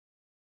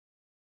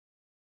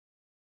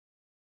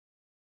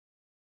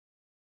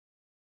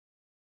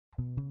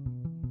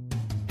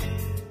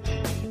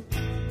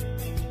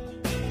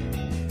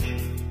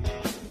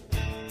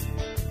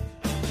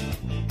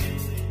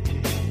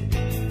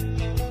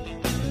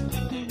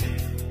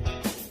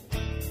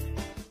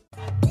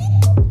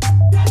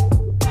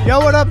Yo,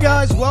 what up,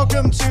 guys?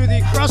 Welcome to the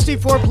Krusty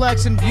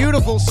Fourplex in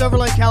beautiful Silver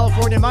Lake,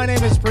 California. My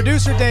name is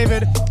Producer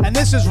David, and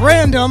this is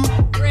Random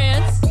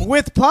Rants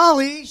with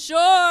Polly.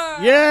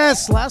 Sure.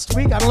 Yes, last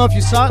week. I don't know if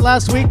you saw it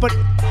last week, but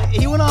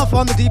he went off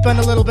on the deep end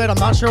a little bit. I'm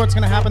not sure what's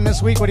going to happen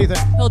this week. What do you think?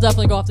 He'll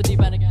definitely go off the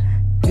deep end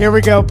again. Here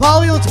we go.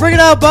 Polly, let's bring it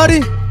out,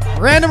 buddy.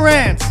 Random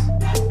Rants.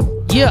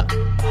 Yeah.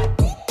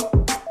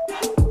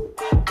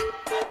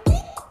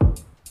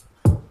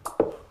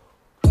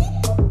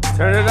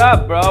 Turn it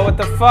up, bro. What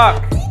the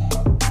fuck?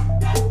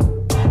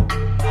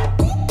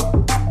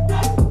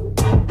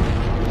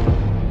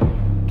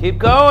 Keep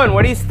going.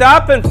 What are you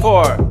stopping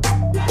for?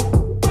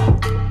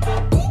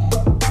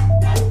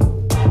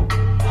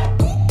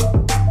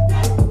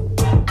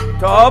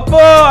 Topo,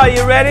 are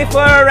you ready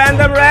for a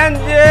random rant,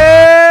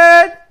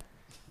 dude?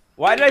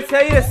 Why did I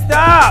tell you to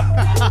stop?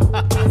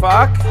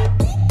 Fuck.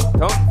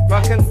 Don't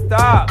fucking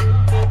stop.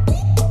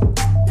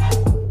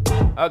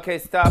 Okay,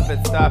 stop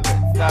it, stop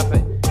it, stop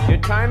it. Your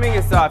timing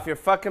is off. You're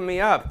fucking me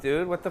up,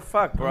 dude. What the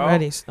fuck, bro? I'm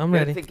ready. I'm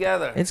ready. Get it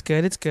together. It's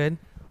good. It's good.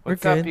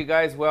 What's We're up, good. you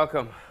guys?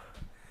 Welcome.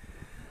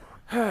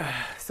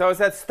 So I was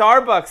at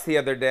Starbucks the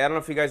other day. I don't know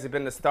if you guys have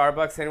been to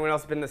Starbucks. Anyone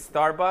else been to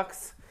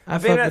Starbucks?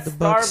 I've been at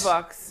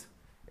Starbucks,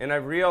 and I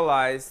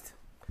realized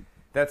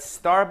that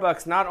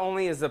Starbucks not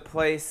only is a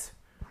place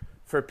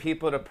for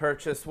people to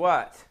purchase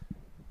what?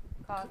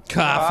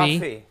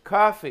 Coffee.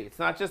 Coffee. It's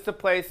not just a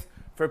place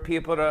for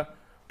people to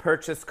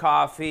purchase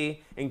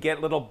coffee and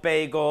get little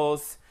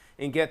bagels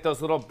and get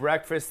those little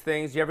breakfast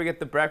things. You ever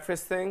get the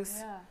breakfast things?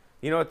 Yeah.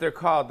 You know what they're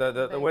called?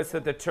 The what's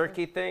it? The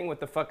turkey thing with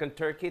the fucking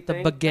turkey The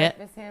thing?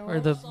 baguette or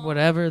the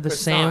whatever, the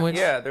Croissant. sandwich.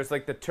 Yeah, there's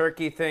like the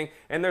turkey thing.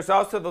 And there's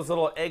also those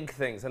little egg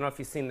things. I don't know if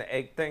you've seen the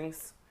egg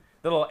things.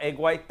 The little egg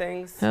white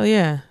things. Hell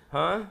yeah.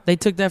 Huh? They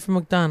took that from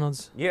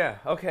McDonald's. Yeah,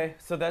 okay.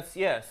 So that's,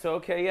 yeah. So,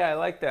 okay, yeah, I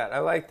like that. I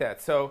like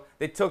that. So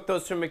they took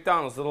those from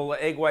McDonald's, little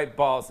egg white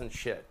balls and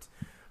shit.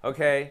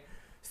 Okay?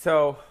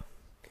 So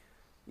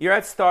you're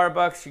at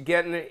Starbucks,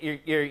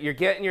 you're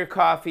getting your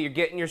coffee, you're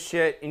getting your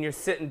shit, and you're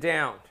sitting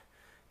down.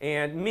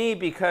 And me,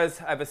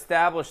 because I've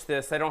established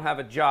this, I don't have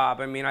a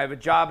job. I mean, I have a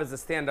job as a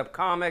stand-up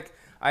comic.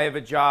 I have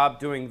a job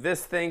doing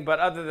this thing. But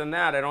other than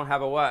that, I don't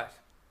have a what?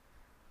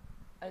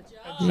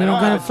 You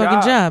don't got a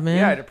fucking job, man.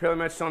 Yeah, I pretty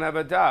much don't have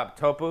a job.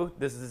 Topu,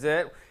 this is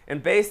it.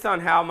 And based on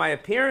how my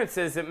appearance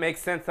is, it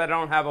makes sense that I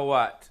don't have a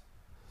what?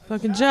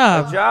 Fucking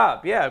job. A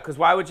job, yeah. Because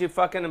why would you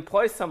fucking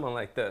employ someone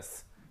like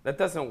this? That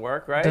doesn't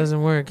work, right?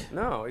 Doesn't work.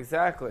 No,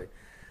 exactly.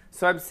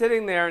 So I'm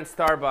sitting there in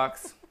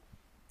Starbucks.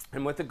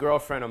 I'm with a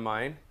girlfriend of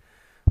mine.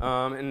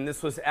 And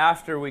this was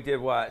after we did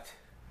what?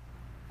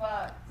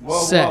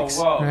 Whoa, Sex,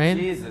 whoa, whoa. right?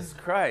 Jesus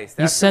Christ.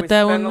 You After set we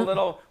that spent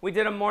one? we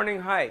did a morning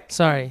hike.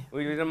 Sorry.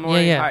 We did a Yeah,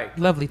 morning yeah. hike.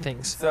 Lovely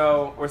things.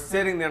 So we're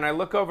sitting there, and I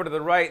look over to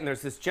the right, and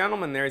there's this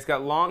gentleman there. He's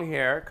got long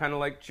hair, kind of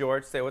like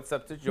George. Say what's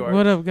up to George.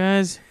 What up,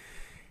 guys?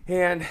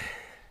 And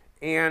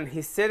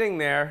he's sitting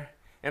there,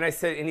 and I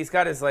said, and he's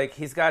got his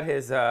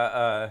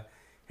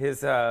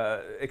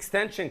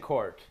extension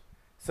cord.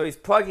 So he's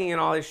plugging in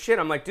all his shit.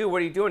 I'm like, dude,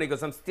 what are you doing? He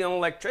goes, I'm stealing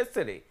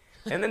electricity.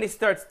 And then he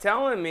starts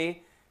telling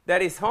me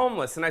that he's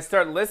homeless. And I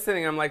start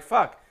listening. I'm like,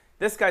 fuck,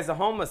 this guy's a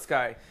homeless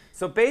guy.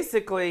 So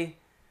basically,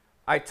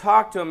 I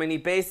talk to him, and he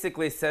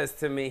basically says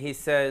to me, he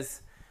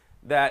says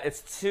that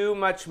it's too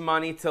much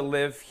money to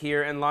live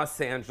here in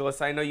Los Angeles.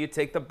 I know you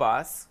take the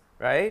bus,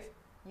 right?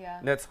 Yeah.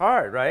 That's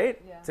hard,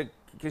 right? Yeah.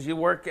 Because you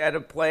work at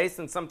a place,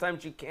 and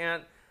sometimes you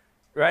can't,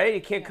 right?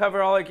 You can't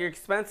cover all of your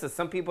expenses.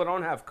 Some people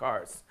don't have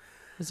cars.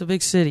 It's a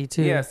big city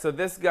too. Yeah, so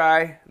this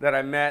guy that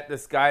I met at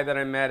the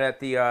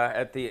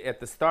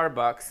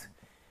Starbucks,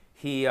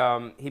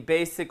 he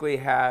basically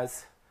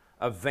has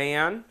a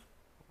van.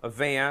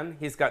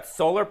 He's got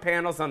solar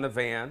panels on the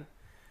van,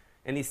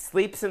 and he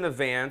sleeps in the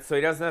van, so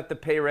he doesn't have to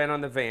pay rent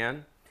on the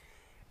van.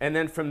 And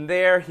then from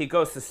there, he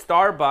goes to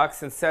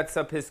Starbucks and sets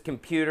up his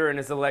computer and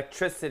his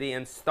electricity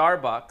in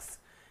Starbucks.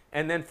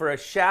 And then for a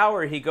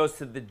shower, he goes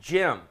to the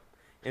gym.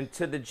 And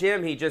to the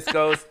gym, he just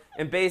goes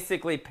and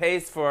basically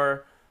pays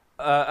for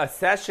a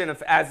session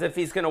as if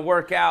he's going to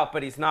work out,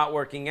 but he's not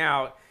working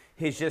out.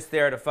 He's just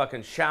there to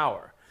fucking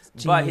shower.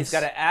 Genius. But he's got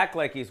to act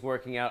like he's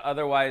working out.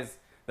 Otherwise,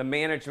 the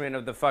management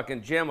of the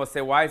fucking gym will say,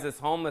 why is this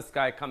homeless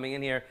guy coming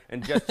in here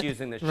and just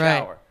using the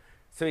shower? Right.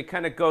 So he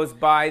kind of goes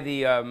by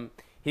the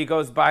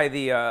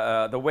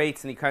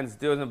weights, and he kind of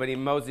does them, but he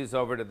moseys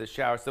over to the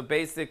shower. So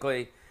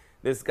basically,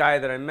 this guy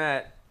that I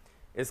met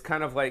is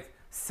kind of like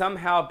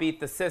somehow beat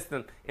the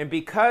system. And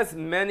because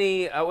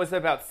it was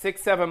about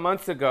 6-7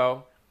 months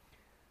ago,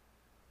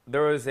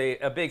 there was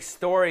a big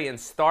story in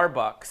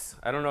Starbucks.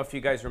 I don't know if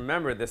you guys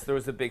remember this. There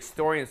was a big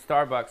story in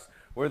Starbucks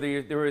where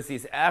there was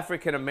these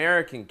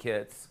African-American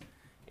kids.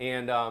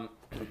 And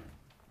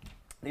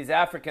these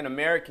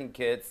African-American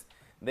kids,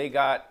 they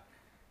got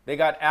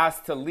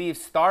asked to leave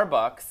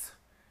Starbucks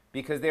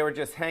because they were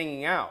just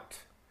hanging out.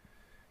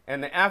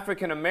 And the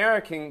African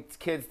American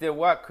kids did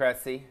what,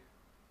 Cressy?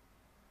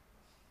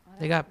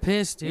 They got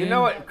pissed, dude. You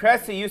know what,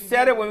 Cressy? You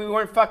said it when we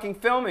weren't fucking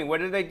filming. What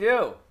did they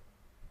do?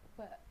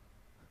 What?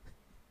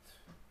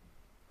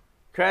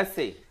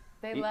 Cressy.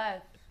 They You-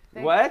 left.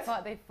 They What?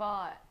 They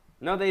fought.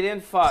 No, they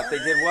didn't fought. They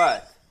did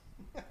what?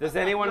 Does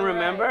anyone You're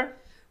remember? right.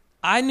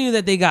 I knew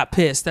that they got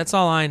pissed. That's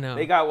all I know.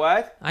 They got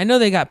what? I know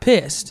they got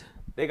pissed.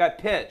 They got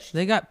pitched.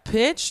 They got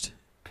pitched?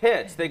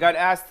 Pitched. They got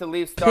asked to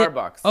leave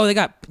Starbucks. Oh, they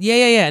got.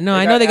 Yeah. No, They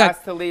I got know they got.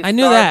 asked to leave I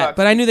knew that, Starbucks.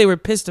 but I knew they were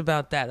pissed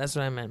about that. That's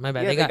what I meant. My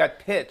bad. Yeah, they they got. got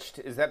pitched.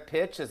 Is that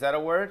pitch? Is that a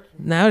word?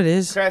 Now it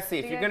is. Cressy,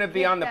 if They you're got going to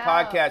be on the kicked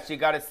out. podcast, you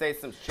got to say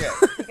some shit.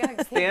 They got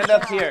kicked Stand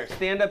up out. here.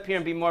 Stand up here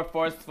and be more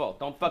forceful.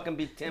 Don't fucking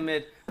be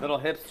timid little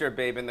hipster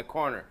babe in the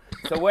corner.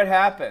 So what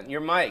happened? You're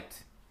mic'd.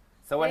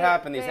 So what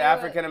happened? These They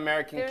African They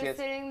American were kids.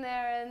 sitting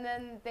there, and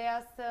then they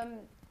asked them.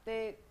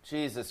 They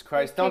Jesus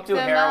Christ. They Don't do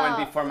kicked them heroin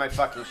out. before my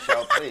fucking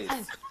show, please.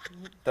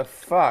 The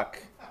fuck?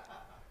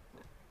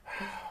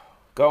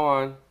 Go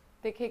on.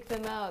 kicked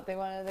them out. They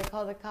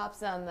called the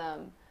cops on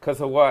them.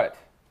 Because of what?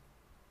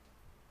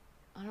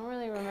 I don't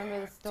really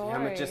remember the story.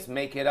 Damn it, just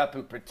make it up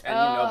and pretend you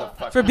know the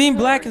fucking For being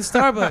black in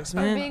story. Starbucks, For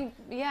man. being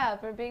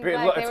for being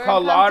It's black. They were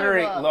called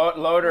loitering uncomfortable.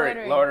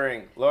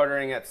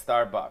 at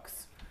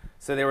Starbucks.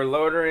 So they were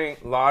loitering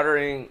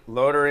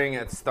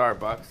at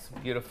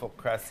Starbucks. Beautiful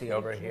Cressy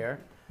over here.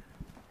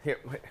 Here,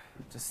 wait,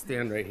 just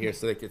stand right here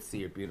so they could see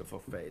your beautiful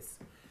face.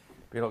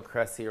 Beautiful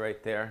Cressy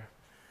right there.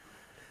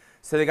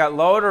 So they got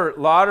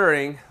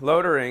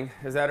loitering.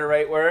 Is that a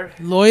right word?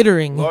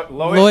 Loitering.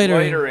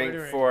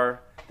 Loitering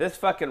for this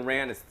fucking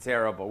rant is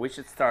terrible. We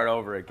should start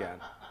over again.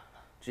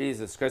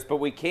 Jesus Christ, but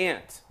we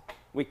can't.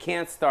 We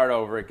can't start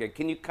over again.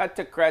 Can you cut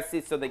to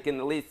Cressy so they can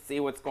at least see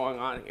what's going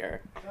on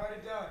here?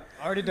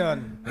 Already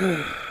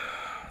done.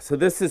 So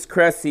this is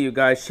Cressy, you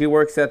guys. She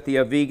works at the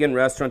vegan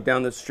restaurant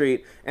down the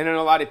street. And then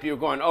a lot of people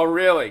are going, oh,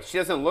 really? She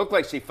doesn't look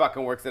like she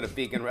fucking works at a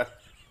vegan restaurant.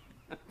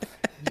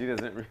 She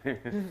doesn't.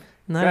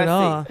 Not at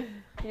all.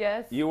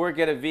 Yes. You work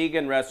at a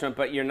vegan restaurant,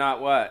 but you're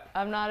not what?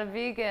 I'm not a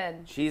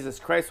vegan. Jesus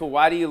Christ. Well,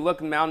 why do you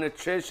look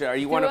malnutrition? Are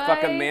you one of Do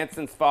fucking I?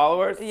 Manson's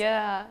followers?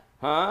 Yeah.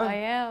 Huh? I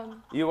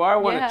am. You are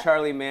one Yeah. of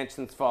Charlie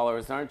Manson's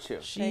followers, aren't you?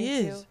 She Thank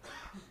is.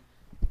 you.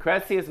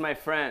 Cressy is my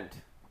friend,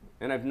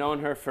 and I've known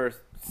her for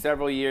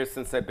several years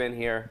since I've been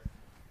here.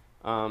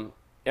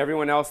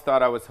 Everyone else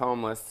thought I was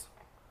homeless,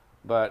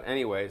 but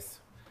anyways,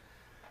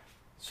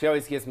 she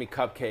always gives me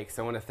cupcakes.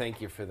 I want to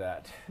thank you for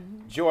that.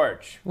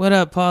 George. What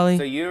up,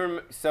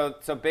 Paulie?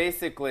 So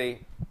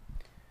basically,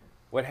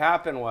 what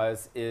happened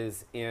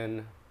is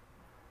in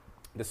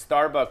the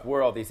Starbucks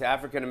world, these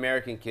African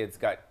American kids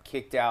got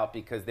kicked out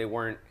because they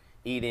weren't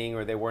eating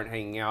or they weren't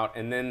hanging out,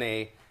 and then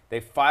they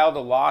filed a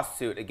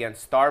lawsuit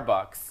against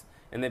Starbucks,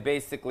 and they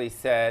basically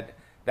said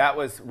that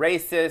was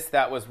racist,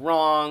 that was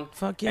wrong.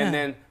 Fuck yeah. And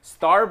then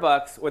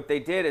Starbucks, what they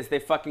did is they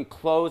fucking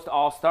closed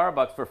all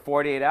Starbucks for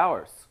 48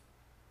 hours.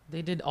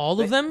 They did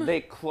all of them?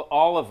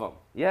 All of them,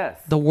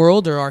 yes. The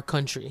world or our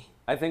country?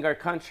 I think our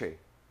country.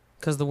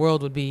 Because the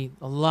world would be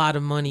a lot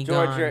of money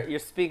George, gone. you're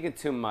speaking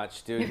too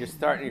much, dude. You're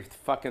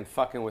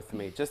fucking with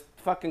me. Just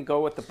fucking go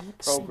with the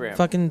program.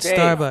 Fucking Dave,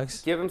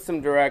 Starbucks. Give him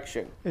some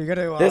direction. You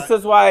gotta. This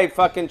is why I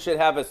fucking should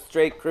have a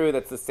straight crew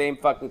that's the same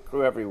fucking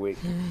crew every week.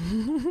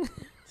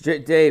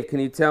 Dave, can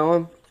you tell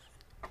him?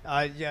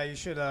 Yeah, you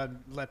should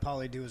let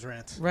Paulie do his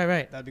rant.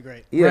 Right. That'd be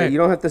great. Yeah, Right. you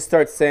don't have to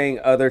start saying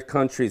other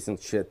countries and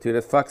shit, dude.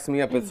 It fucks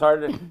me up. It's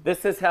hard to.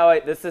 This is how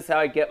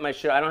I get my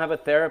shit. I don't have a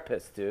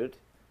therapist, dude.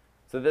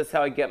 So this is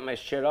how I get my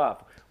shit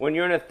off. When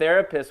you're in a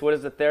therapist, what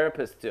does a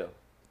therapist do?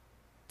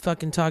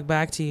 Fucking talk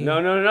back to you.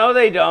 No,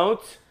 they don't.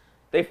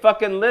 They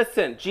fucking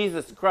listen.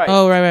 Jesus Christ.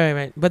 Oh,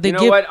 right. But they You know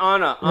give. what,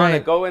 Anna,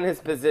 Right. go in his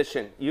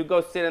position. You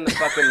go sit in the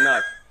fucking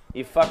nook.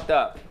 You fucked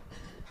up.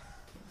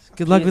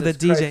 Good luck with the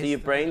Jesus Christ, DJ. Are you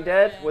brain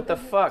dead? What the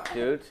fuck,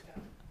 dude?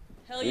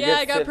 Hell You yeah, get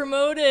I got sit-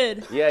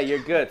 promoted. Yeah, you're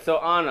good. So,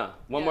 Anna,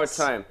 one more Yes.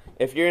 time.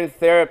 If you're in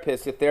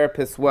therapist, your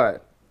therapist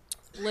what?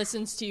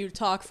 Listens to you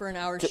talk for an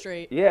hour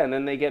straight. Yeah, and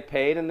then they get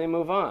paid and they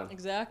move on.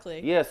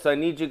 Exactly. Yeah, so I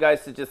need you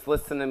guys to just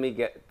listen to me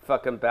get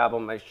fucking babble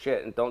my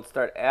shit and don't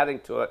start adding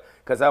to it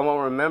because I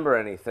won't remember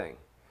anything.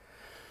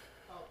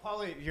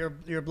 Paulie,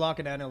 you're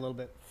blocking Anna a little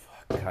bit.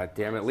 God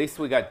damn it. At least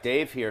we got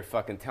Dave here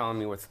fucking telling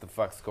me what the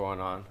fuck's going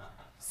on.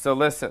 So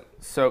listen.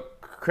 So,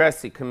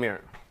 Cressy, come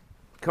here.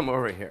 Come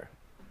over here.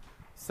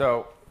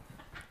 So,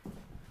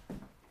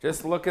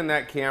 just look in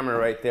that camera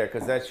right there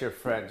because that's your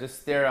friend.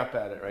 Just stare up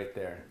at it right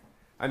there.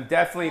 I'm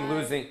definitely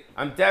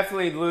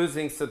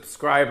losing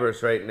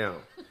subscribers right now.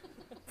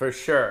 For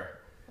sure.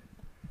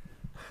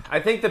 I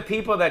think the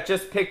people that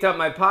just picked up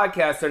my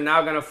podcast are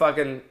now going to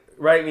fucking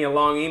write me a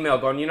long email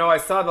going, you know, I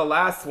saw the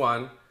last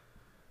one.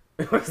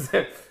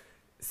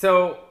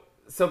 So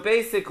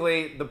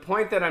basically, the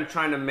point that I'm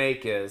trying to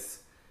make is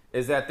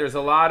that there's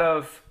a lot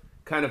of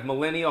kind of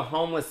millennial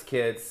homeless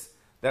kids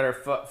that are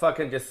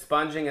fucking just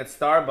sponging at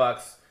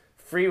Starbucks,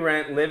 free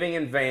rent, living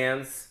in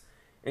vans,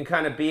 and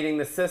kind of beating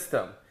the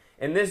system.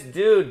 And this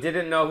dude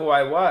didn't know who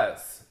I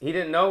was. He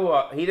didn't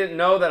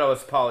know that I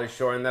was Pauly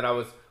Shore and that I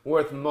was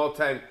worth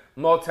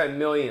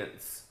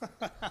multi-millions.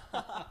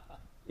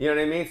 You know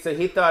what I mean? So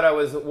he thought I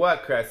was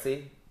what,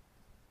 Cressy?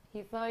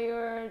 He thought you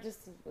were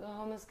just a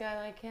homeless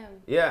guy like him.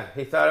 Yeah,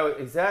 he thought I was,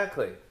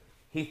 exactly.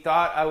 He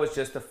thought I was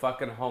just a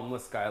fucking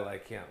homeless guy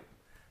like him.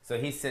 So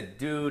he said,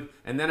 dude,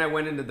 and then I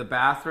went into the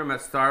bathroom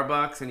at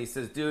Starbucks and he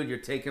says, dude, you're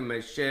taking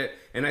my shit.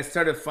 And I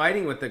started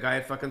fighting with the guy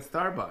at fucking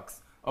Starbucks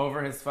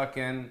over his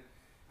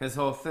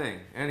whole thing.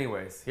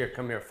 Anyways, here,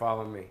 come here,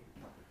 follow me.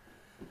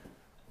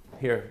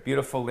 Here,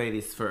 beautiful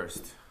ladies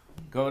first.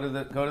 Go to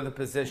the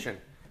position.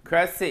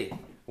 Cressy,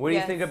 what do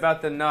you think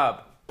about the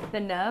nub? The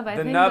nub?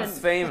 The nub's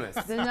famous.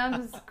 The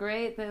nub is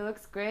great. It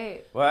looks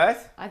great.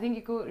 What? I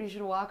think you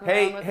should walk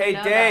around with Hey, the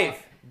nub Dave. out.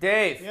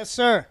 Dave. Yes,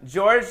 sir.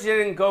 George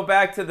didn't go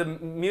back to the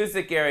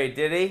music area,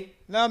 did he?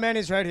 No, man,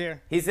 he's right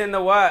here. He's in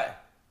the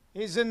what?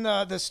 He's in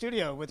the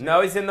studio with me.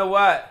 No, he's in the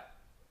what?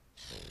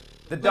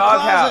 The closet.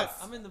 doghouse.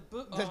 I'm in the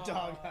book. The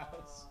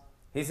doghouse.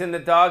 He's in the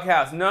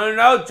doghouse.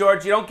 No,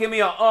 George, you don't give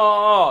me a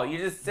oh. You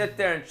just sit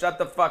there and shut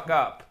the fuck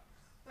up.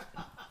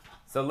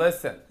 So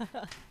listen.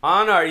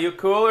 Anna, are you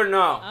cool or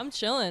no? I'm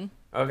chilling.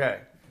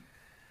 Okay.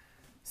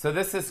 So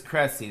this is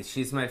Cressy.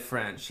 She's my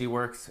friend. She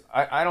works.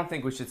 I don't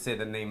think we should say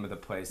the name of the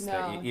place.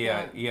 No,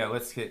 Yeah.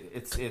 Let's get.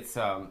 It's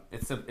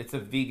a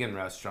vegan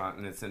restaurant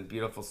and it's in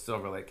beautiful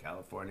Silver Lake,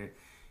 California.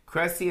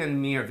 Cressy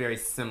and me are very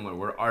similar.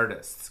 We're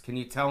artists. Can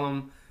you tell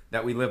them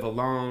that we live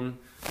alone?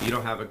 You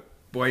don't have a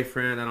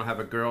boyfriend. I don't have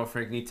a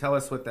girlfriend. Can you tell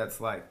us what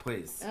that's like,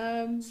 please?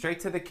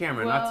 Straight to the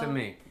camera, not to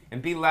me.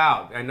 And be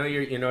loud. I know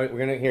you're. You know we're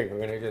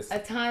gonna just.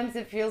 At times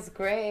it feels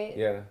great.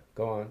 Yeah.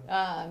 Go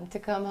on. To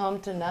come home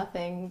to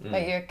nothing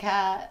but your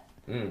cat.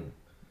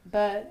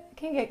 But it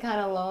can get kind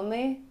of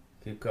lonely.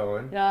 Keep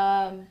going.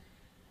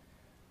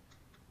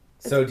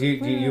 So do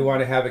you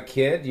want to have a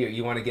kid?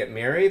 You want to get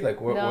married?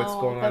 Like what's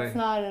going on? No, that's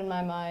not in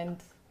my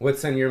mind.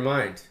 What's in your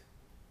mind?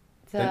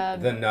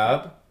 The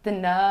nub? The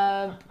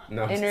nub.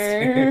 No.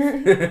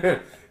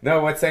 Inner.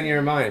 No, what's in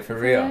your mind for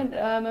real?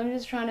 I'm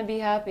just trying to be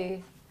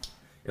happy.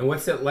 And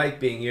what's it like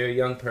being you're a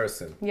young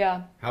person?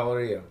 Yeah. How old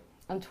are you?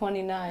 I'm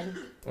 29.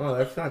 Oh,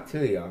 that's not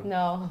too young.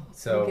 No.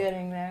 So I'm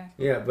getting there.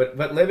 Yeah,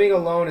 but living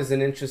alone is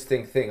an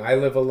interesting thing. I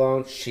live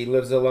alone. She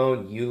lives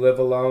alone. You live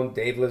alone.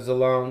 Dave lives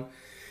alone.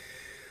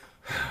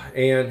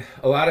 And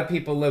a lot of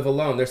people live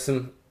alone. There's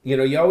some,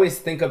 you always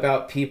think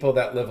about people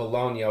that live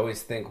alone. You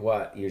always think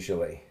what,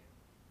 usually?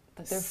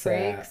 But they're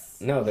Sad.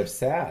 freaks. No, they're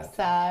sad.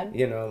 Sad.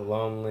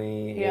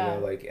 Lonely, Yeah.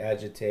 like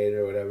agitated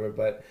or whatever.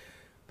 But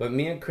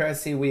me and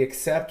Cressy, we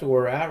accept where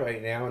we're at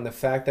right now. And the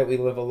fact that we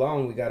live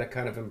alone, we got to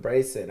kind of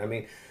embrace it. I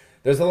mean,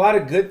 there's a lot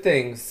of good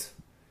things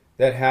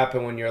that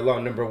happen when you're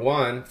alone. Number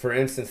one, for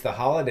instance, the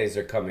holidays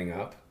are coming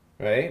up,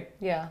 right?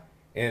 Yeah.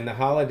 And the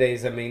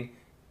holidays, I mean,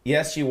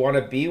 yes, you want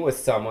to be with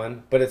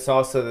someone, but it's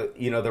also,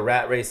 the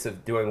rat race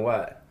of doing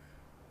what?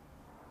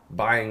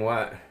 Buying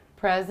what?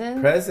 Presents?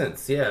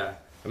 Presents, yeah.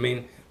 I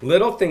mean,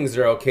 little things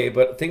are okay,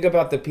 but think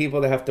about the people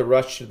that have to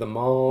rush to the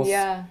malls.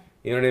 Yeah.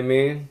 You know what I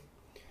mean?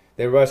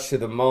 They rush to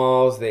the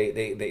malls,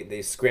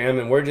 they scram,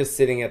 and we're just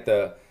sitting at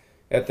the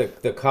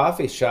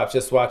coffee shop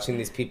just watching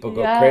these people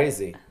go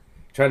crazy.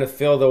 Trying to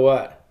fill the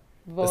what?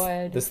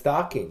 Void. The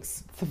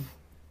stockings.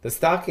 The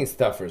stocking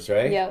stuffers,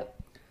 right? Yep.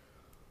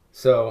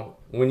 So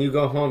when you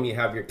go home, you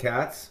have your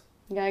cats?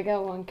 Yeah, I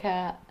got one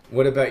cat.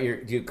 What about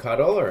do you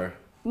cuddle or?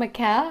 My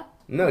cat?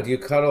 No, do you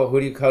cuddle?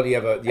 Who do you cuddle? Do you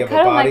have a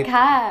cuddle body? my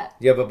cat.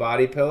 Do you have a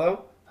body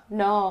pillow?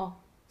 No.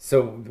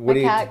 So what My do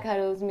you? cat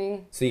cuddles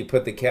me. So you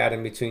put the cat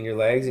in between your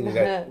legs, and you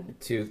got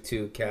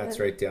two cats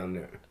right down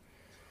there,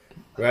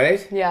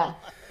 right? Yeah.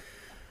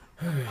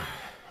 It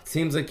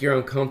seems like you're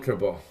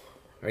uncomfortable.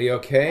 Are you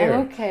okay?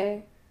 I'm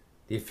okay.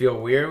 Do you feel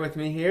weird with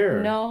me here?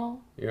 Or?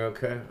 No. You're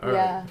okay. All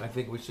right. I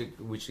think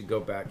we should go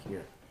back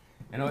here.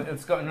 And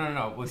let's go.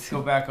 No. Let's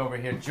go back over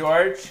here,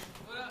 George.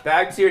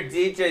 Back to your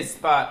DJ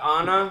spot,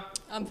 Anna.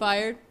 I'm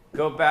fired.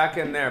 Go back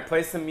in there.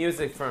 Play some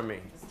music for me.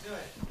 Let's do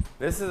it.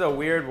 This is a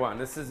weird one.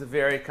 This is a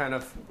very kind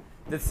of.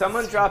 Did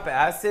someone drop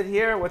acid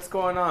here? What's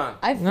going on?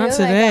 I feel Not like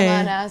today.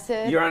 I'm on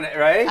acid. You're on it,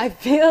 right? I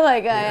feel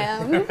like I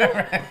am.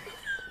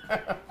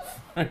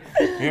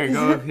 Here,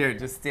 go up here.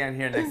 Just stand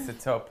here next to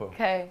Topu.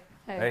 Okay.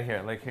 Hey. Right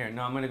here, like here.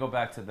 No, I'm gonna go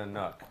back to the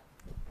nook.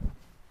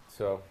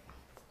 So.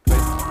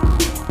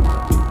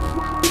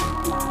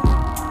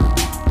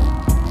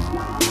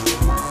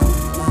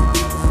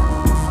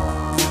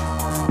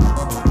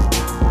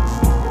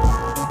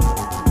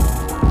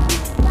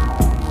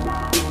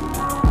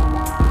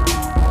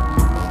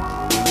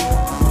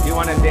 You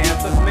want to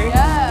dance with me?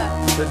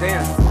 Yeah. So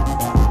dance.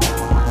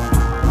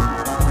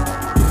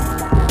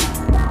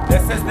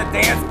 This is the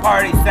dance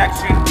party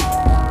section.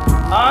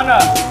 Anna.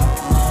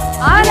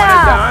 You want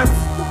to dance?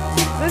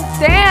 Let's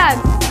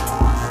dance.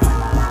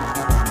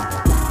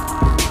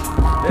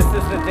 This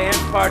is the dance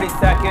party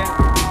second.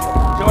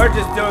 George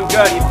is doing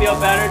good. You feel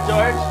better,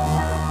 George?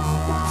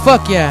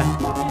 Fuck yeah.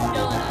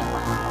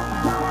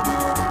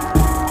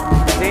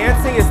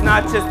 Dancing is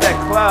not just at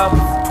clubs.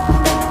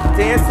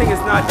 Dancing is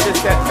not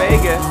just at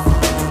Vegas.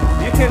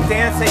 You can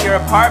dance at your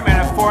apartment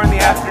at 4 in the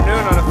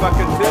afternoon on a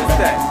fucking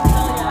Tuesday.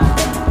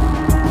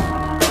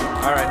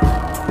 All right.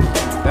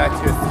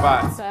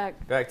 spots.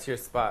 Back. Back to your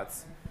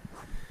spots.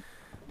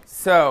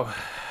 So,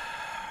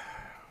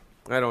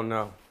 I don't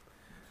know.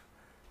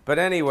 But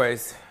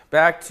anyways,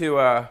 back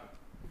to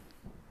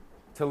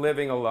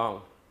living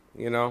alone,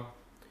 you know.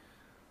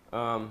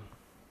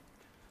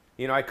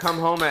 I come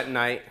home at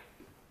night.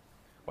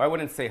 Well, I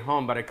wouldn't say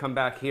home, but I come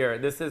back here.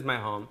 This is my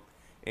home.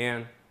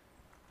 And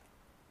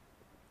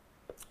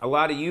a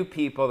lot of you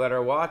people that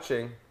are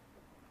watching,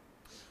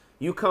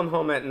 you come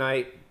home at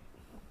night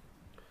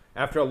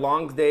after a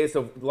long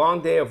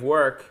day of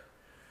work,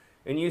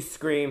 and you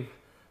scream,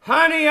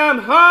 "Honey, I'm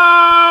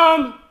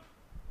home!"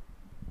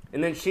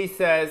 And then she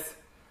says,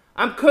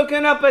 "I'm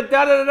cooking up a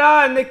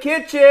da-da-da-da in the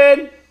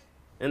kitchen."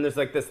 And there's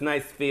like this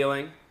nice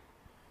feeling.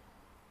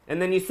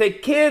 And then you say,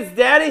 "Kids,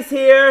 Daddy's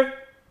here."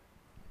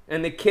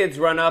 And the kids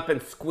run up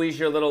and squeeze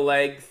your little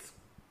legs.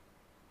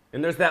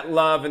 And there's that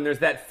love and there's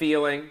that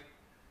feeling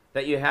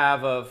that you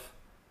have of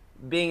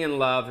being in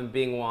love and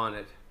being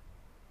wanted.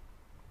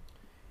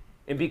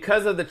 And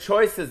because of the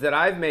choices that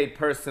I've made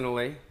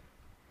personally,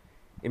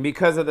 and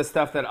because of the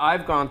stuff that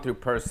I've gone through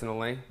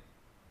personally,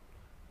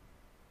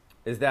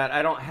 is that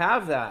I don't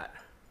have that.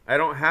 I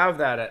don't have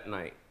that at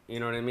night. You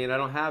know what I mean? I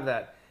don't have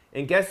that.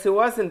 And guess who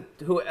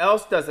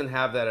else doesn't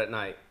have that at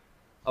night?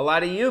 A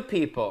lot of you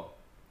people.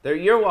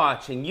 You're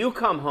watching. You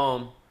come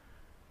home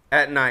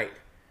at night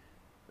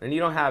and you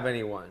don't have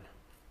anyone.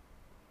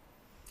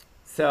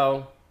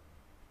 So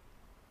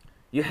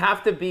you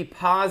have to be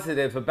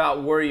positive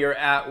about where you're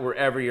at,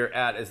 wherever you're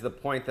at, is the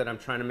point that I'm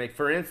trying to make.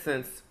 For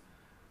instance,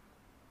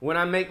 when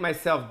I make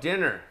myself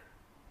dinner,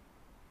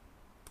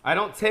 I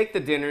don't take the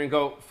dinner and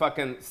go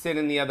fucking sit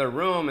in the other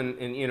room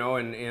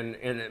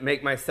and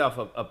make myself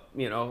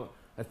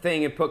a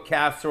thing and put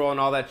casserole and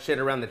all that shit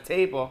around the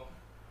table.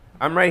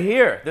 I'm right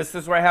here. This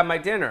is where I have my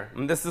dinner.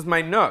 And this is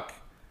my nook.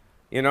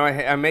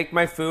 I make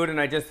my food and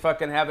I just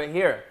fucking have it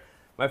here.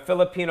 My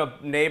Filipino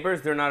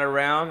neighbors, they're not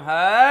around.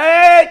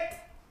 Hi!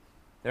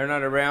 They're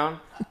not around.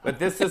 But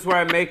this is where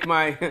I make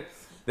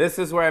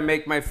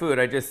my food.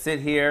 I just sit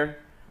here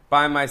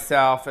by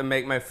myself and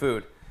make my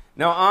food.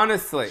 Now,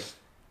 honestly,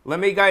 let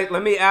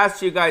me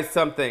ask you guys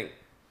something.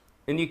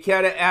 And you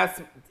gotta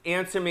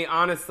answer me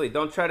honestly.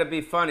 Don't try to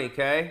be funny,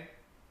 okay?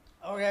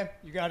 Okay,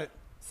 you got it.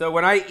 So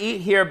when I eat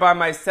here by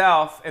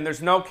myself and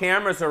there's no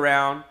cameras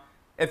around,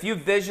 if you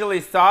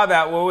visually saw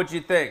that, what would you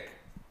think?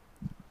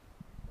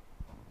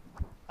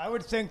 I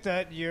would think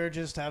that you're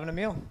just having a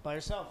meal by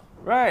yourself.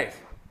 Right.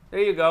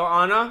 There you go.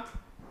 Anna?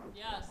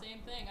 Yeah, same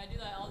thing. I do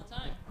that all the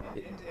time.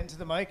 Into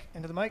the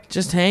mic.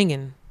 Just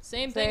hanging.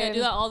 Same thing. I do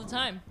that all the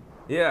time.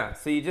 Yeah,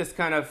 so you just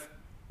kind of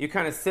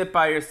sit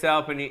by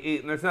yourself and you eat,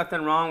 and there's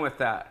nothing wrong with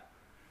that.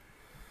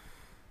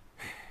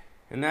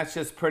 And that's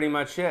just pretty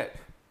much it.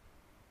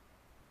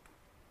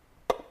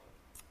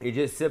 You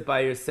just sit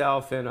by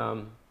yourself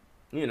and,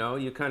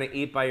 you kind of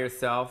eat by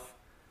yourself.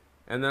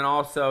 And then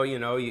also,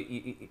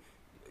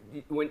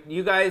 when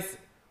you guys,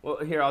 well,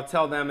 here, I'll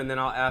tell them and then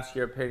I'll ask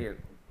your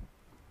opinion.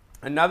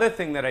 Another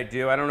thing that I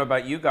do, I don't know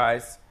about you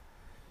guys,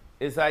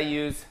 is I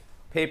use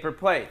paper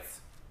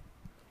plates.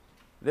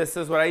 This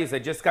is what I use. I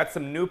just got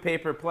some new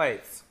paper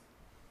plates.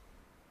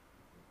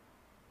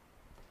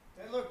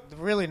 They look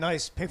really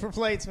nice. Paper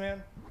plates,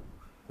 man.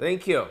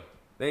 Thank you.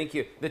 Thank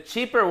you. The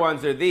cheaper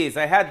ones are these.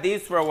 I had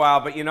these for a while,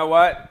 but you know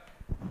what?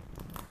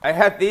 I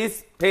had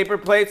these paper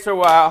plates for a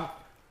while.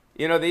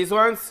 You know these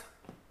ones?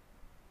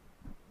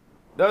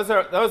 Those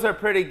are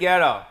pretty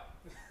ghetto.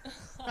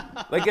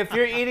 Like if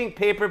you're eating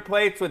paper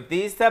plates with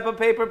these type of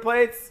paper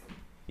plates,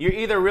 you're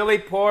either really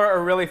poor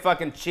or really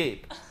fucking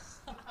cheap.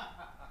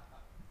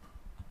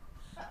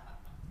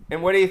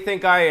 And what do you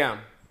think I am?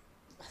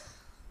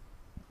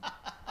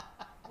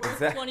 Worth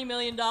 $20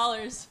 million.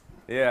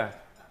 Yeah.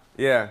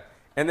 Yeah.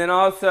 And then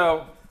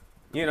also,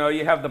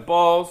 you have the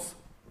bowls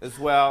as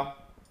well,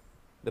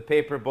 the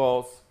paper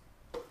bowls.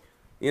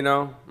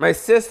 My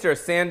sister,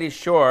 Sandy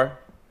Shore,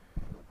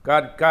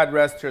 God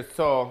rest her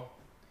soul,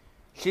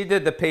 she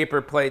did the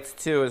paper plates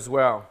too as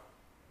well.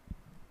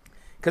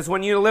 Because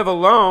when you live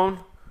alone,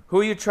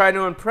 who are you trying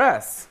to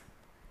impress?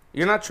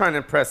 You're not trying to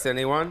impress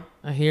anyone.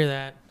 I hear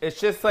that. It's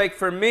just like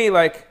for me,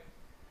 like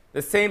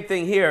the same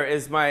thing here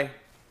is I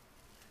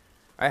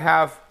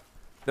have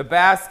the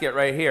basket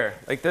right here.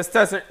 Like this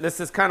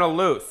is kind of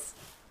loose.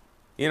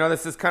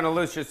 This is kind of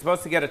loose. You're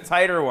supposed to get a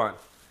tighter one.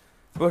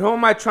 But who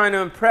am I trying to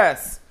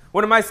impress?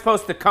 What am I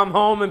supposed to come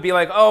home and be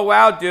like, "Oh,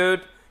 wow,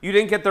 dude, you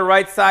didn't get the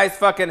right size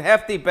fucking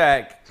hefty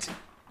bag."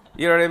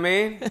 You know what I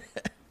mean?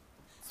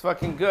 It's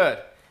fucking good.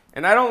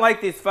 And I don't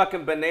like these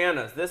fucking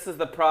bananas. This is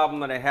the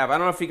problem that I have. I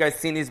don't know if you guys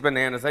seen these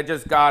bananas. I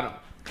just got them.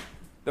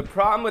 The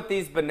problem with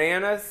these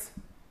bananas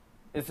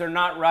is they're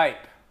not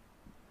ripe.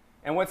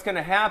 And what's going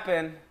to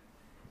happen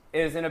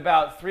is in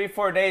about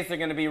 3-4 days they're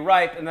going to be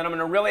ripe, and then I'm going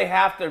to really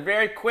have to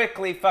very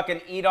quickly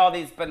fucking eat all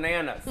these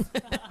bananas.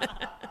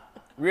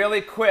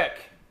 Really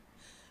quick.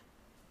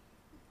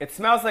 It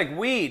smells like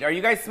weed. Are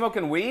you guys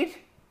smoking weed?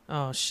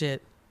 Oh,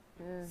 shit.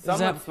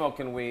 Someone's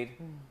smoking weed.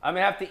 I'm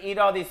going to have to eat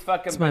all these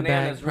fucking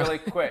bananas really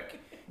quick.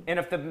 And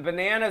if the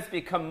bananas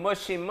become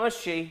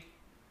mushy,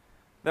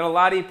 then a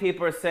lot of you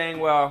people are saying,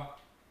 well,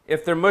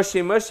 if they're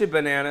mushy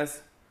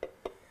bananas,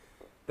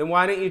 then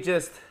why don't you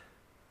just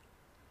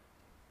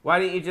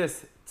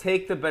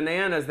take the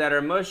bananas that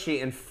are mushy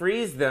and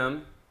freeze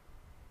them,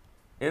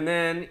 and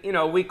then,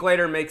 a week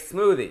later make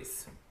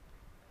smoothies.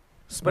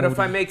 But if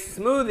I make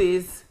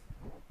smoothies,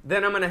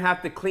 then I'm going to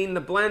have to clean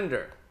the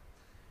blender.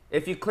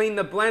 If you clean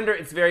the blender,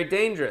 it's very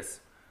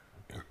dangerous.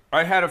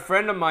 I had a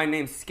friend of mine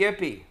named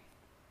Skippy.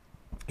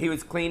 He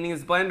was cleaning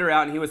his blender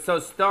out, and he was so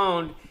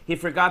stoned, he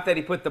forgot that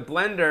he put the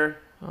blender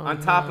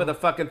on top of the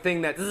fucking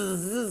thing that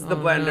the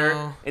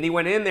blender, and he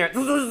went in there,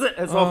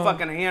 his whole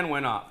fucking hand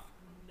went off.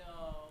 No.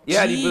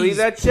 Yeah, do you believe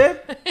that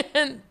shit?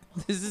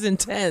 This is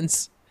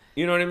intense.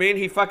 You know what I mean?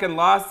 He fucking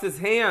lost his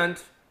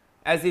hand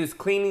as he was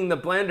cleaning the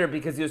blender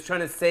because he was trying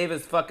to save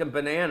his fucking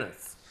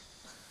bananas.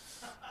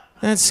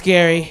 That's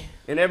scary.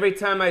 And every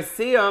time I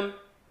see him,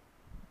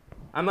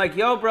 I'm like,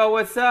 yo, bro,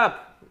 what's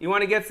up? You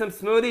want to get some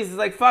smoothies? He's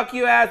like, fuck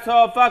you,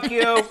 asshole, fuck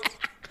you.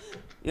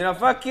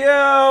 Fuck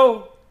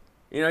you.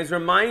 He's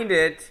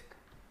reminded.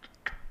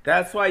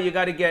 That's why you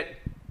got to get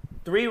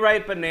 3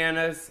 ripe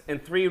bananas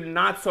and 3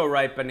 not so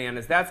ripe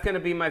bananas. That's going to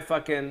be my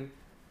invention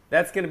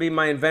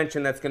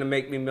that's going to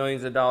make me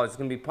millions of dollars. It's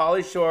going to be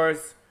Pauly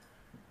Shore's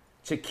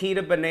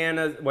Chiquita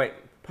bananas. Wait,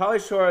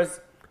 Pauly Shore's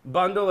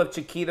bundle of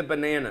Chiquita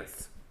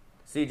bananas.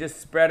 So you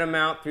just spread them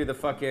out through the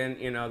fucking,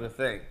 the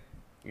thing,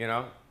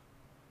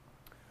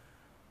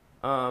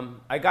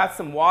 I got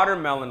some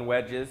watermelon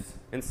wedges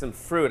and some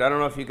fruit. I don't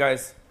know if you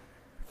guys,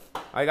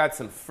 I got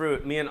some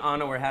fruit. Me and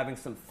Anna were having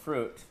some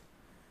fruit.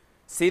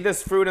 See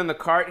this fruit in the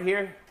cart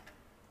here?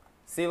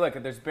 See,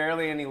 look, there's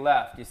barely any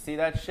left. You see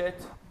that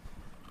shit?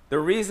 The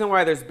reason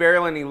why there's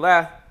barely any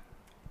left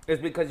is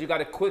because you got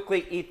to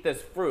quickly eat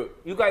this fruit.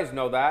 You guys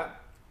know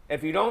that.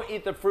 If you don't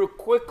eat the fruit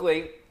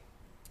quickly,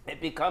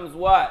 it becomes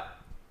what?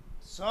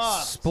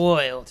 Soft.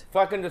 Spoiled.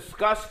 Fucking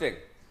disgusting.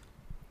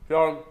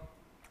 So,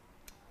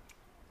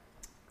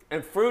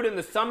 and fruit in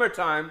the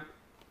summertime,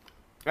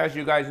 as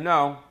you guys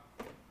know,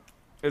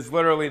 is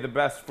literally the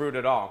best fruit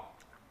at all.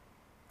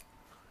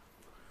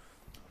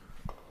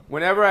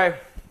 Whenever I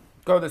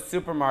go to the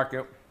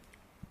supermarket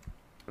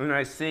and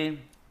I see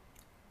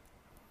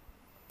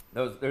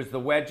there's the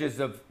wedges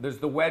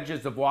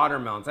of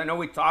watermelons. I know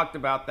we talked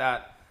about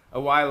that a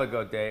while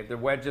ago, Dave. The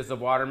wedges of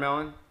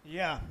watermelon.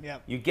 Yeah.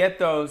 You get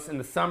those in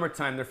the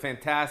summertime. They're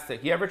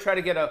fantastic. You ever try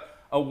to get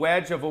a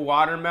wedge of a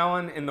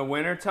watermelon in the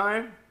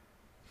wintertime?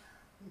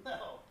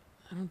 No.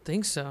 I don't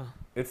think so.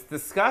 It's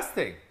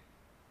disgusting.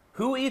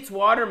 Who eats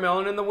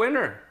watermelon in the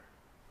winter?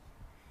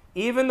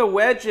 Even the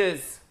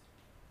wedges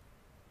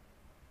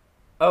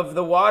of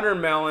the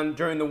watermelon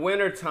during the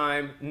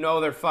wintertime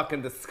know they're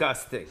fucking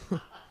disgusting.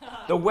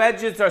 The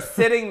wedges are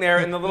sitting there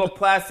in the little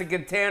plastic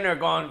container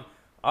going,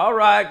 all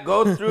right,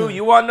 go through.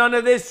 You want none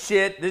of this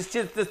shit. This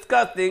shit's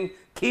disgusting.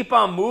 Keep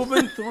on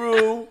moving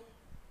through.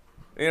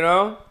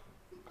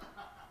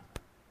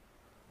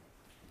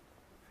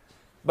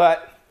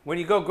 But when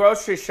you go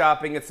grocery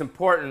shopping, it's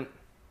important.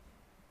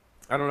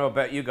 I don't know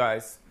about you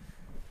guys,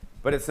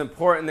 but it's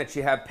important that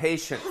you have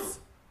patience.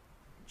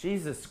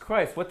 Jesus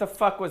Christ, what the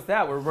fuck was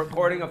that? We're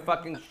recording a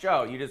fucking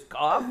show. You just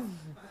cough?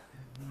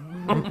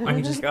 Oh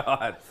my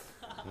God.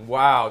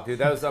 Wow, dude,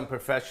 that was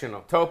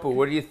unprofessional. Topu,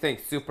 what do you think?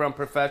 Super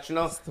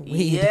unprofessional?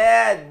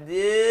 Yeah,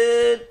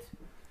 dude.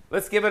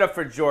 Let's give it up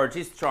for George.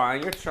 He's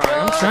trying. You're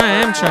trying.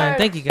 I'm trying.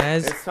 Thank you,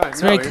 guys.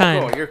 It's very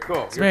kind. Cool. You're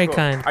cool. It's very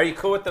kind. Are you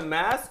cool with the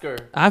mask or?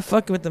 I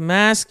fuck with the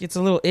mask. It's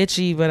a little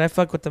itchy, but I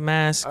fuck with the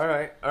mask. All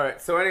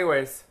right. So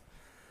anyways.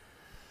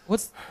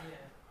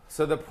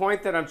 So the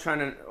point that I'm trying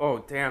to,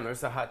 oh damn,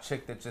 there's a hot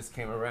chick that just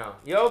came around.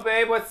 Yo,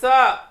 babe, what's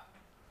up?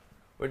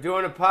 We're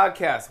doing a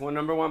podcast,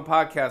 number one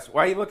podcast.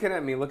 Why are you looking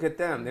at me? Look at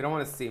them. They don't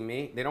want to see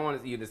me. They don't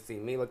want you to see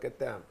me. Look at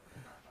them.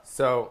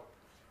 So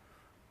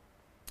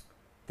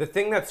the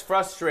thing that's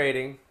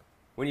frustrating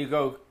when you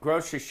go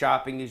grocery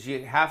shopping is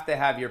you have to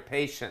have your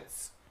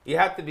patience. You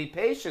have to be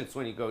patient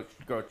when you go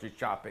grocery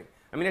shopping.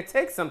 I mean, it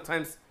takes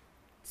sometimes,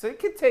 so it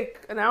could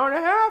take an hour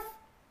and a half.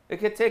 It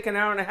could take an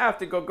hour and a half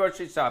to go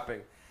grocery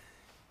shopping.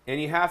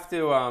 And you have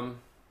to,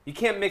 you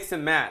can't mix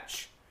and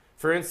match.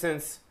 For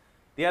instance,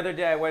 the other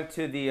day I went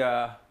to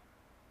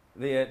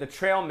the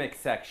trail mix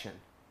section.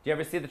 Do you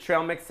ever see the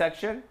trail mix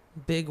section?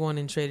 Big one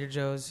in Trader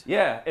Joe's.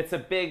 Yeah, it's a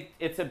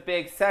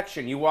big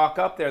section. You walk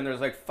up there and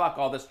there's like, fuck,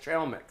 all this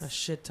trail mix. A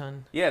shit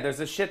ton. Yeah, there's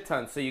a shit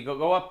ton. So you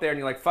go up there and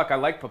you're like, fuck, I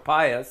like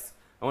papayas.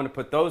 I want to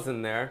put those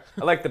in there.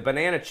 I like the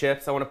banana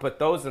chips. I want to put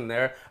those in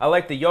there. I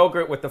like the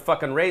yogurt with the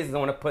fucking raisins. I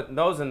want to put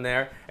those in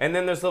there. And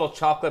then there's little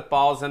chocolate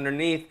balls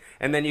underneath.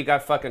 And then you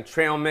got fucking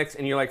trail mix.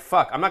 And you're like,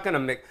 fuck, I'm not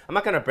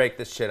gonna break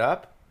this shit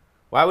up.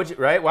 Why would you,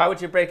 right? Why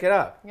would you break it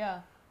up? Yeah.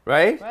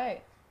 Right?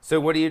 Right. So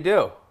what do?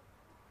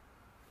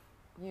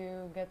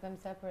 You get them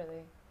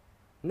separately.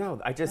 No,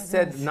 I just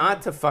said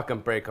not to fucking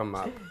break them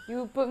up.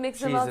 You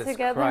mix them all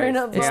together Christ, in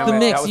a It's bowl. the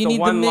mix. That was You the need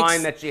one the mix.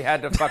 line that she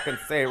had to fucking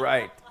say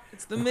right.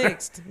 It's the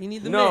mixed. You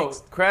need the No,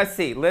 mixed.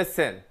 Cressy,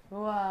 listen.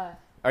 What?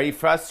 Are you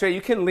frustrated?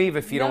 You can leave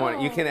if you don't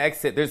want. You can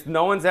exit.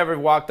 No one's ever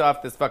walked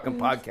off this fucking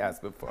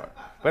podcast before.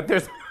 But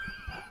there's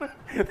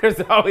There's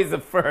always a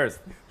first.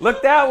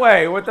 Look that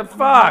way. What the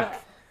fuck?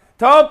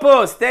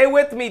 Topo, stay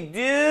with me,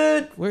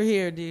 dude. We're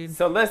here, dude.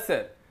 So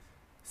listen.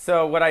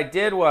 So what I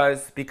did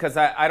was, because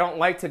I don't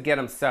like to get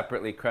them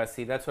separately,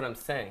 Cressy. That's what I'm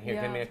saying.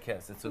 Here, give me a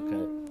kiss. It's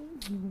okay.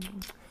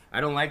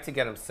 I don't like to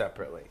get them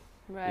separately.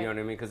 Right. You know what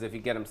I mean? Because if you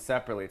get them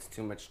separately, it's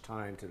too much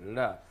time to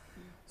da-da-da.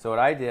 So what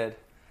I did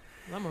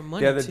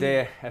the other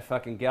day at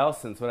fucking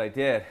Gelson's, what I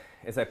did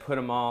is I put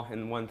them all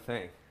in one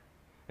thing.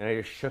 And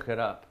I just shook it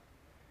up.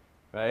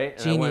 Right?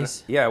 And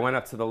Genius. I went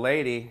up to the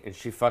lady and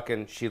she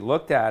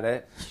looked at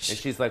it and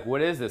she's like,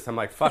 what is this? I'm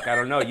like, fuck, I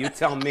don't know. You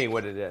tell me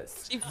what it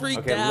is. She freaked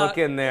okay, out. look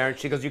in there. And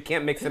she goes, you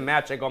can't mix and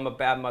match. I go, I'm a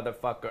bad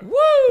motherfucker. Woo!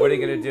 What are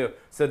you going to do?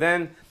 So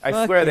then I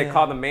Fuck swear yeah. they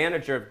called the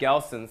manager of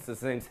Gelson's.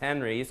 His name's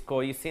Henry. He's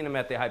cool. You've seen him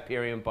at the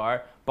Hyperion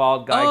bar.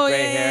 Bald guy, Oh,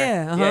 gray yeah,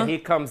 hair. yeah, uh-huh. Yeah, he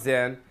comes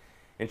in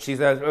and she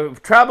says,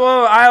 trouble,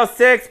 aisle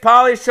 6,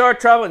 Pauly Shore,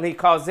 trouble. And he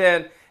calls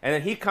in and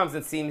then he comes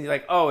and sees me. He's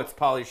like, oh, it's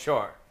Pauly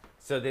Shore.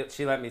 So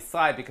she let me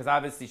slide because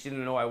obviously she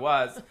didn't know who I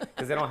was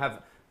because they don't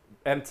have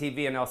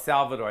MTV in El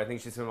Salvador. I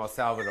think she's from El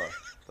Salvador.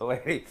 The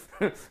lady,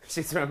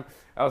 she's from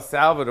El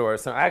Salvador.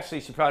 So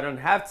actually she probably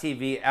doesn't have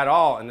TV at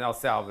all in El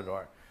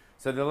Salvador.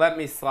 So they let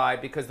me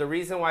slide because the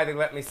reason why they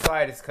let me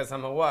slide is because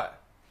I'm a what?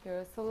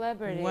 You're a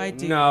celebrity. White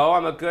dude. No,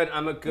 I'm a good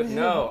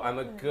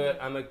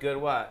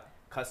what?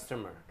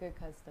 Customer. Good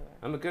customer.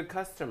 I'm a good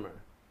customer.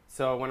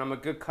 So when I'm a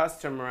good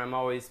customer, I'm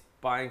always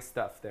buying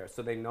stuff there.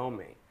 So they know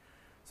me.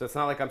 So it's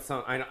not like I'm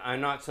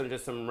not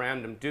just some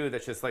random dude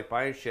that's just like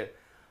buying shit.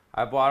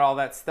 I bought all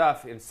that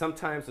stuff, and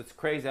sometimes it's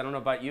crazy. I don't know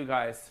about you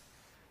guys,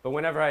 but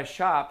whenever I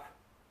shop,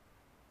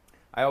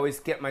 I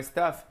always get my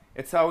stuff.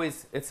 It's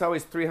always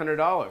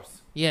 $300.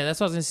 Yeah, that's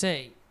what I was gonna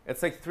say.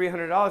 It's like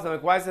 $300. I'm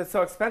like, why is it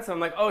so expensive? I'm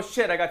like, oh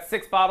shit, I got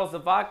 6 bottles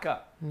of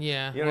vodka.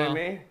 Yeah. You know what I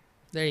mean?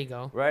 There you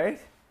go. Right?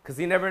 Because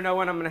you never know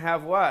when I'm gonna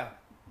have what.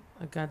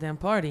 A goddamn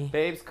party.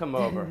 Babes come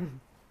over.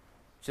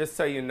 Just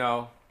so you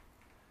know.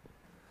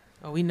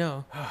 Oh, we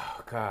know.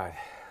 Oh God,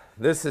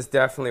 this is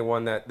definitely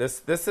one that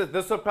this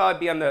will probably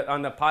be on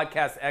the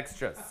podcast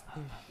extras.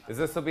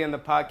 This will be on the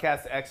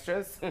podcast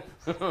extras.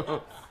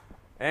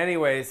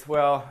 Anyways,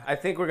 well, I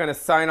think we're gonna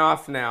sign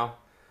off now.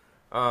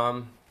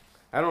 I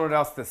don't know what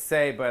else to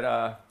say,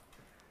 but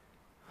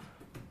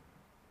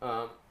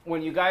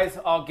when you guys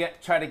all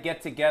try to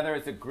get together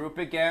as a group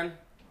again,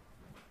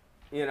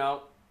 you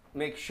know,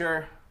 make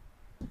sure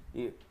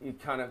you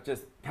kind of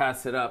just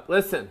pass it up.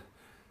 Listen.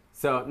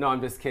 So, no,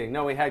 I'm just kidding.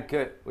 No, we had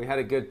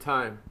a good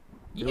time.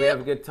 Did we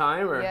have a good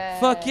time? Or? Yeah.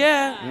 Fuck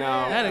yeah. No.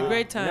 I had a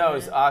great time. No, it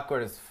was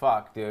awkward as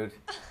fuck, dude.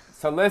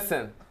 So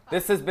listen,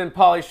 this has been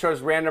Pauly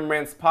Shore's Random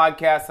Rants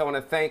podcast. I want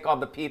to thank all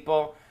the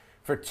people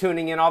for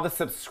tuning in, all the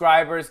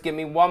subscribers. Give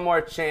me one more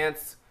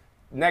chance.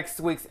 Next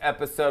week's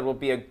episode will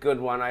be a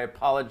good one. I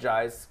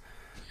apologize.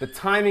 The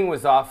timing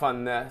was off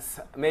on this.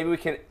 Maybe we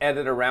can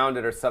edit around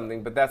it or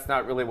something, but that's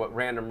not really what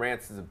Random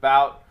Rants is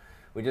about.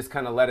 We just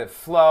kind of let it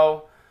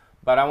flow.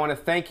 But I want to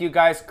thank you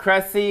guys,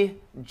 Cressy,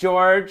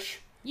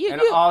 George,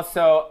 and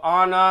also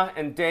Anna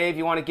and Dave.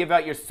 You want to give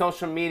out your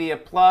social media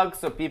plugs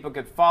so people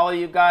could follow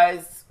you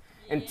guys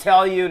and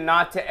tell you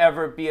not to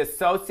ever be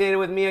associated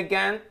with me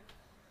again?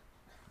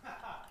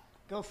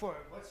 Go for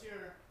it.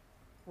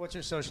 What's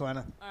your social,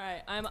 Anna? All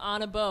right, I'm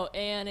Anna Boat,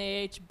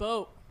 ANAH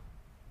Boat.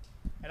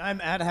 And I'm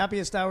at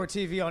Happiest Hour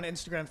TV on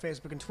Instagram,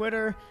 Facebook, and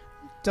Twitter.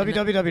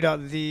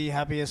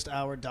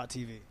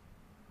 www.thehappiesthour.tv.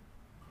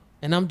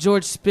 And I'm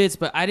George Spitz,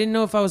 but I didn't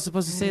know if I was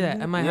supposed to say that.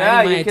 Am I Yeah,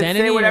 hiding my you can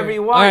identity? say whatever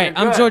you want. All right, You're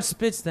I'm good. George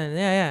Spitz then.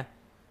 Yeah.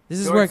 This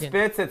is George working.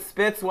 Spitz at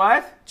Spitz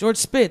what? George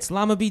Spitz,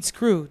 Llama Beats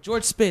Crew.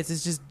 George Spitz.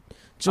 It's just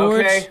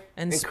George Okay.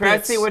 and Spitz.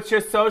 Cressy, what's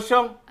your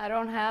social? I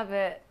don't have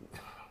it.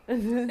 All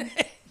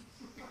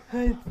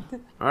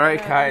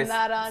right, I'm guys.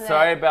 not on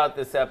Sorry it. about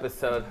this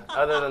episode.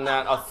 Other than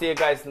that, I'll see you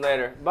guys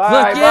later. Bye.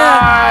 Fuck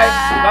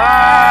yeah.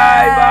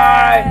 Bye.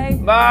 Bye.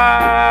 Bye.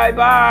 Bye. Bye.